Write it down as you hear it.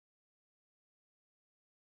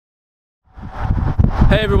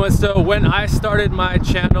Hey everyone, so when I started my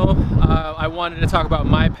channel, I wanted to talk about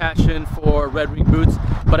my passion for Red Wing boots,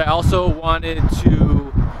 but I also wanted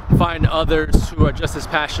to find others who are just as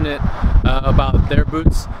passionate about their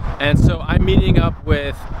boots. And so I'm meeting up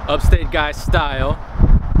with Upstate Guy Style.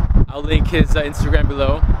 I'll link his Instagram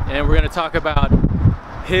below, and we're going to talk about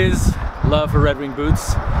his love for Red Wing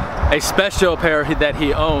boots, a special pair that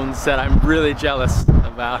he owns that I'm really jealous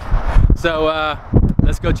about. So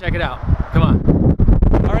let's go check it out. Come on.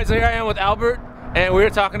 All right, so here I am with Albert, and we're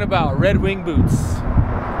talking about Red Wing boots.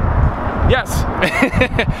 Yes,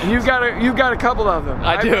 you've got a couple of them.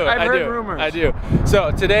 I've heard rumors. I do.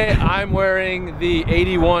 So today I'm wearing the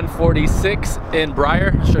 8146 in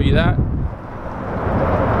Briar. I'll show you that.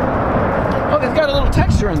 Oh, they've got a little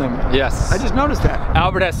texture in them. Yes. I just noticed that.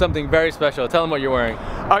 Albert has something very special. Tell him what you're wearing.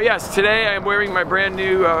 Oh yes, today I'm wearing my brand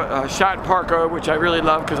new shot parka, which I really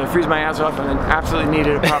love because I freeze my ass off and then absolutely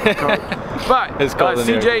needed a proper coat. But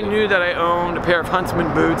CJ knew that I owned a pair of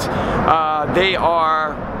Huntsman boots. They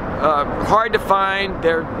are hard to find.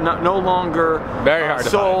 They're no longer very hard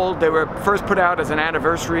sold. They were first put out as an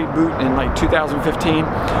anniversary boot in like 2015,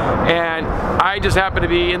 and I just happened to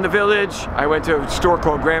be in the village. I went to a store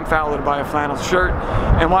called Graham Fowler to buy a flannel shirt,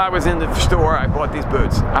 and while I was in the store I bought these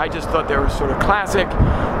boots. I just thought they were sort of classic.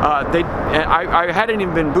 I hadn't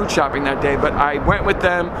even been boot shopping that day, but I went with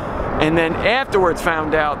them, and then afterwards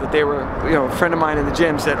found out that they were, you know, a friend of mine in the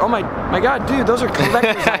gym said, "Oh my God, dude, those are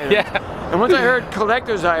collector's items." Yeah. And once I heard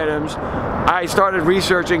collector's items, I started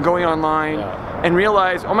researching, going online, and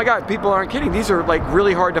realized, oh my God, people aren't kidding. These are like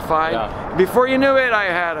really hard to find. Yeah. Before you knew it, I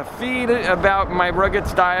had a feed about my rugged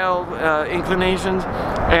style inclinations,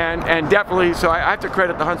 and definitely, so I have to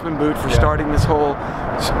credit the Huntsman boot for starting this whole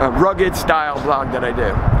rugged style blog that I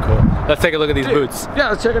do. Cool. Let's take a look at these boots. Yeah,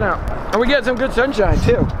 let's check it out. And we get some good sunshine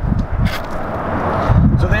too.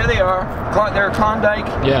 So there they are. They're Klondike.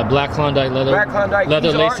 Yeah, black Klondike leather. Black Klondike.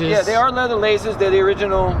 Leather laces. Yeah, they are leather laces. They're the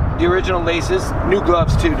original laces. New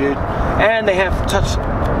gloves too, dude. And they have touch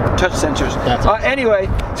sensors. That's awesome. Anyway,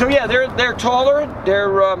 so yeah, they're taller.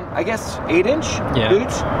 They're I guess 8-inch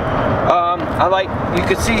boots. I like. You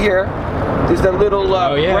can see here. There's the little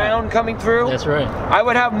brown coming through. That's right. I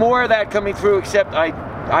would have more of that coming through, except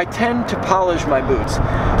I tend to polish my boots.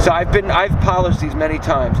 So I've polished these many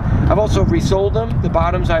times. I've also resoled them. The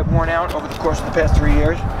bottoms I've worn out over the course of the past 3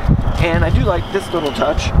 years. And I do like this little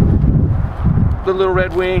touch. The little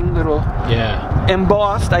Red Wing, little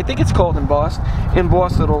embossed, I think it's called embossed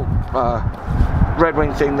little Red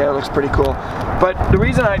Wing thing there. Looks pretty cool. But the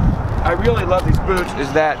reason I really love these boots is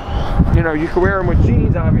that, you know, you can wear them with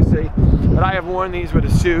jeans obviously, but I have worn these with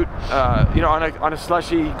a suit, you know, on a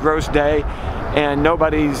slushy, gross day, and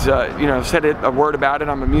nobody's, you know, said a word about it.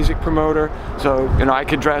 I'm a music promoter, so, you know, I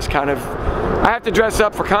could dress kind of, I have to dress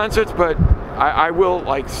up for concerts, but I will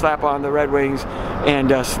like slap on the Red Wings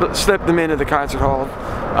and slip them into the concert hall.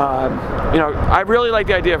 You know, I really like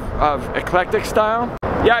the idea of eclectic style.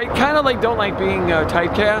 Yeah, I kind of don't like being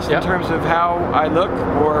typecast in terms of how I look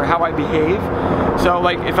or how I behave. So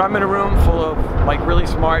like if I'm in a room full of like really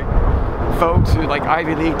smart folks who like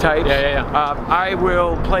Ivy League types, I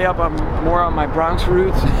will play up more on my Bronx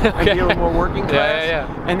roots and be a little more working class.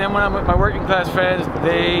 And then when I'm with my working class friends,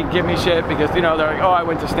 they give me shit because, you know, they're like, oh, I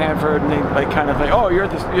went to Stanford, and they like kind of like, oh, you're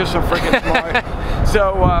so freaking smart.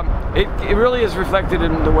 So it really is reflected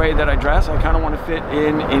in the way that I dress. I kind of want to fit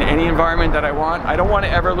in any environment that I want. I don't want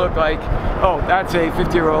to ever look like, oh, that's a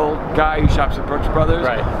 50-year-old guy who shops at Brooks Brothers.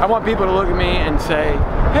 Right. I want people to look at me and say,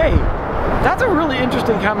 hey, that's a really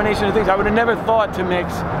interesting combination of things. I would have never thought to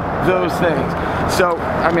mix those things. So,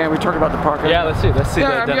 I mean, we talk about the parka. Yeah, let's see.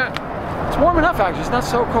 It's warm enough actually. It's not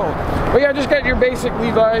so cold. But yeah, I just got your basic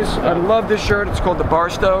Levi's. I love this shirt. It's called the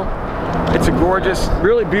Barstow. It's a gorgeous,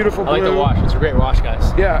 really beautiful blue. I like the wash. It's a great wash,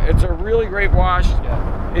 guys. Yeah, it's a really great wash.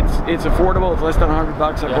 Yeah. It's affordable. It's less than $100.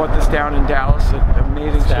 I bought this down in Dallas at an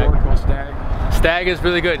amazing store called Stag. Stag is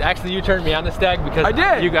really good. Actually, you turned me on to Stag because I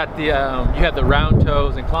did. You got the you had the round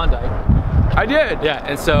toes and Klondike. I did. Yeah,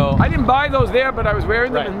 and so I didn't buy those there, but I was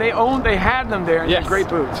wearing them, and they had them there, and they're great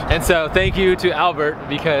boots. And so thank you to Albert,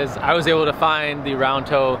 because I was able to find the round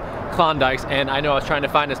toe Klondikes, and I know I was trying to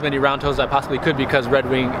find as many round toes as I possibly could because Red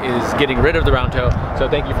Wing is getting rid of the round toe. So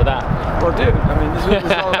thank you for that. Well, dude, I mean, this is what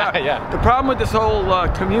it's all about. The problem with this whole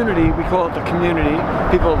community, we call it the community.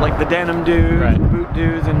 People like the denim dudes, and boot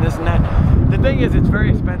dudes, and this and that. The thing is, it's very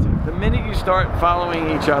expensive. The minute you start following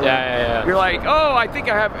each other, you're like, oh, I think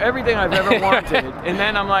I have everything I've ever wanted. And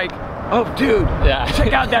then I'm like, oh, dude,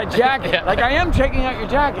 check out that jacket. Like, I am checking out your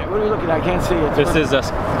jacket. What are you looking at? I can't see it. This is a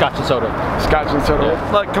Scotch and soda. Scotch and soda.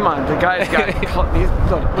 Look, come on. The guy's got,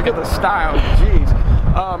 look at the style. Jeez.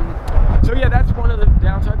 So So yeah, that's one of the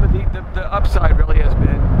downsides, but the upside really has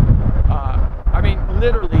been, I mean,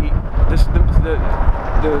 literally,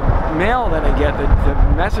 the mail that I get,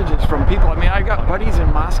 the messages from people. I mean, I got buddies in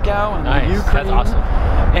Moscow and Ukraine, that's awesome.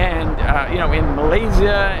 and you know, in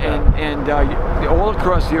Malaysia and all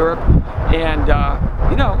across Europe, and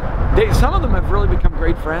you know, some of them have really become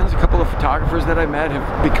great friends. A couple of photographers that I met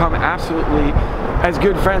have become absolutely as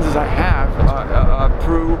good friends as I have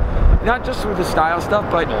through, not just through the style stuff,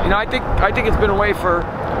 but you know, I think it's been a way for,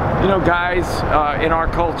 you know, guys in our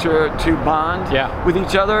culture to bond with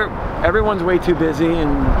each other. Everyone's way too busy,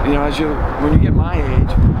 and you know, when you get my age,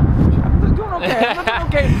 I'm doing okay. I'm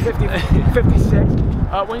not doing okay at 56.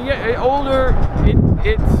 When you get older,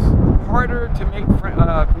 it's harder to make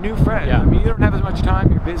new friends. I mean, you don't have as much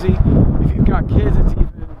time. You're busy. If you've got kids, it's even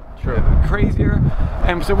crazier.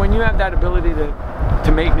 And so when you have that ability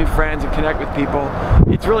to make new friends and connect with people,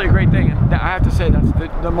 it's really a great thing. And I have to say, that's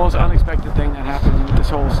the most unexpected thing that happened with this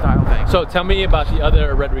whole style thing. So tell me about the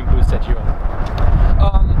other Red Wing boots that you own.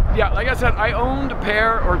 Yeah, like I said, I owned a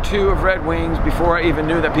pair or two of Red Wings before I even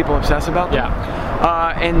knew that people obsess about them.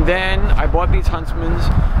 And then I bought these Huntsmans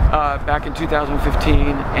back in 2015,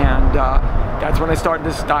 and that's when I started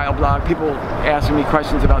this style blog. People asking me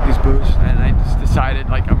questions about these boots, and I just decided,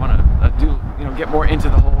 like, I want to get more into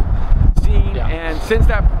the whole scene. And since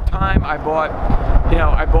that time, I bought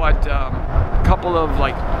a couple of,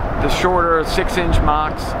 like, the shorter 6-inch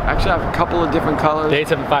Machs. Actually, I have a couple of different colors. The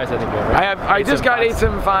 875s, I think, right? I just got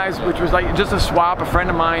 875s, which was like just a swap. A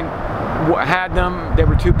friend of mine had them. They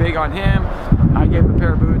were too big on him. I gave him a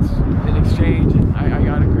pair of boots in exchange, and I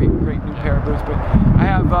got a great new pair of boots. But I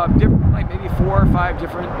have different, like maybe 4 or 5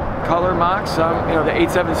 different color Machs. You know, the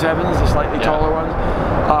 877s, the slightly taller ones.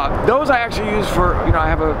 Those I actually use for, you know, I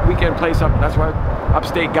have a weekend place up. That's where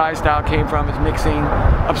Upstate guy style came from, is mixing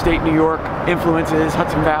upstate New York influences,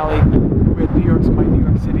 Hudson Valley, with my New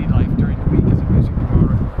York City life during the week as a music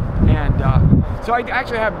promoter. And so I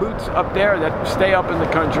actually have boots up there that stay up in the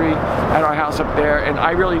country at our house up there, and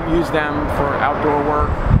I really use them for outdoor work.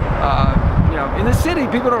 You know, in the city,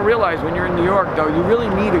 people don't realize when you're in New York, though, you really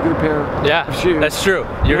need a good pair of shoes. That's true.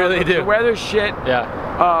 You really do. The weather's shit.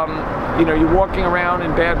 You know, you're walking around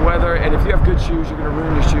in bad weather, and if you have good shoes, you're going to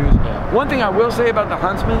ruin your shoes. One thing I will say about the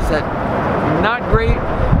Huntsmans that not great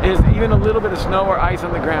is even a little bit of snow or ice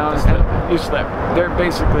on the ground, and you slip. They're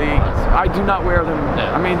basically, I do not wear them.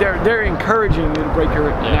 I mean, they're encouraging you to break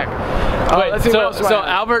your neck. Wait, let's see so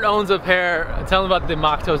Albert owns a pair. Tell him about the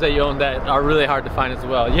mock toes that you own that are really hard to find as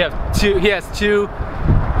well. You have two. He has 2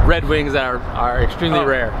 Red Wings that are extremely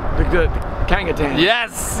rare. The Kangatans.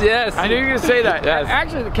 Yes, yes. I knew you were going to say that.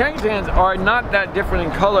 Actually, the Kangatans are not that different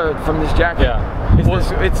in color from this jacket.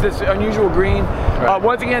 It's this unusual green.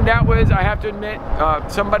 Once again, that was, I have to admit,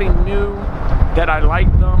 somebody knew that I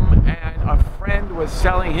liked them, and a friend was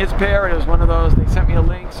selling his pair. It was one of those, they sent me a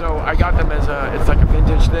link, so I got them as it's like a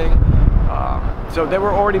vintage thing. So they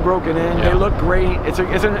were already broken in. They look great. It's a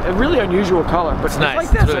really unusual color, but it's nice. like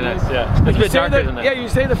this. It's really nice. It's a bit darker than that. Yeah, you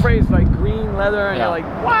say the phrase like green leather, and you're like,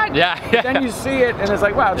 what? Then you see it, and it's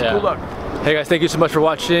like, wow, it's a cool look. Hey guys, thank you so much for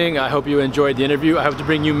watching. I hope you enjoyed the interview. I hope to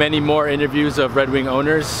bring you many more interviews of Red Wing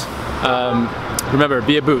owners. Remember,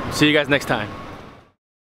 be a boot. See you guys next time.